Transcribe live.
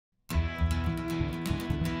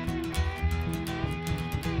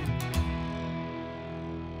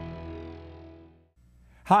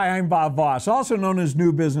Hi, I'm Bob Voss, also known as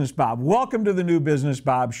New Business Bob. Welcome to the New Business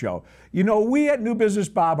Bob Show. You know, we at New Business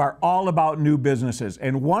Bob are all about new businesses,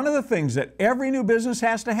 and one of the things that every new business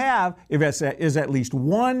has to have is at least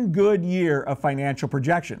one good year of financial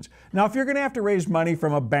projections. Now, if you're going to have to raise money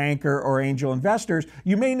from a banker or angel investors,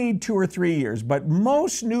 you may need 2 or 3 years, but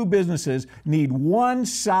most new businesses need one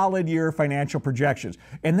solid year of financial projections,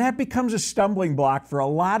 and that becomes a stumbling block for a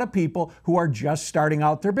lot of people who are just starting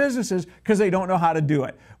out their businesses because they don't know how to do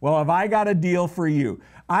it. Well, have I got a deal for you?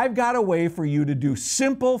 I've got a way for you to do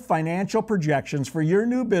simple financial projections for your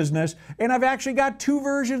new business, and I've actually got 2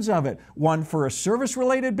 versions of it, one for a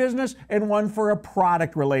service-related business and one for a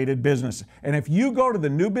product-related business. And if you go to the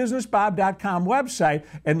newbusinessbob.com website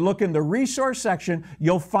and look in the resource section,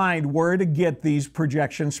 you'll find where to get these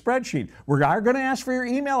projection spreadsheets. We are going to ask for your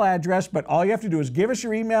email address, but all you have to do is give us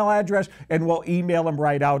your email address and we'll email them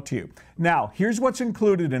right out to you. Now, here's what's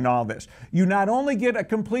included in all this. You not only get a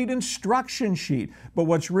complete instruction sheet, but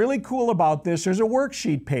what's really cool about this, there's a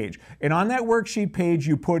worksheet page. And on that worksheet page,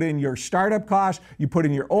 you put in your startup costs, you put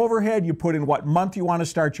in your overhead, you put in what month you want to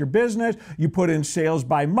start your business, you put in sales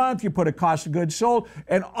by month, you put a cost of goods sold,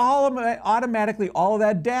 and automatically all of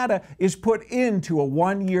that data is put into a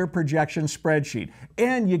 1-year projection spreadsheet.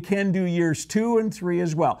 And you can do years 2 and 3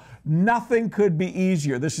 as well. Nothing could be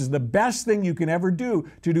easier. This is the best thing you can ever do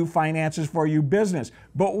to do finances for your business.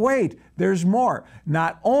 But wait, there's more.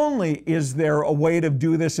 Not only is there a way to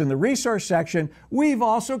do this in the resource section, we've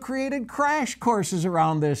also created crash courses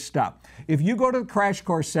around this stuff. If you go to the crash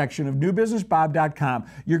course section of newbusinessbob.com,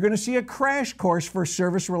 you're going to see a crash course for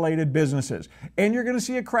service-related businesses. And you're going to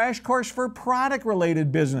see a crash course for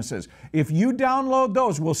product-related businesses. If you download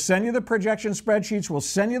those, we'll send you the projection spreadsheets, we'll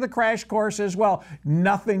send you the crash course as well.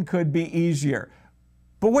 Nothing could be easier.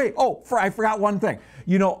 But wait, I forgot one thing.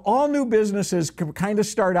 You know, all new businesses kind of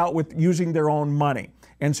start out with using their own money.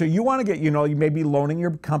 And so you want to get, you may be loaning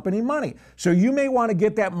your company money. So you may want to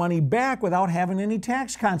get that money back without having any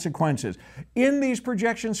tax consequences. In these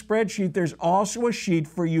projection spreadsheet, there's also a sheet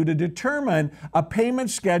for you to determine a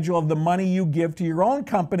payment schedule of the money you give to your own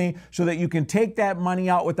company so that you can take that money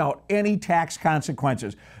out without any tax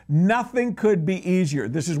consequences. Nothing could be easier.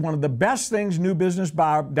 This is one of the best things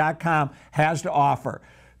newbusinessbob.com has to offer.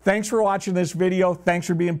 Thanks for watching this video. Thanks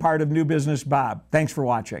for being part of New Business Bob. Thanks for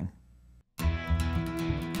watching.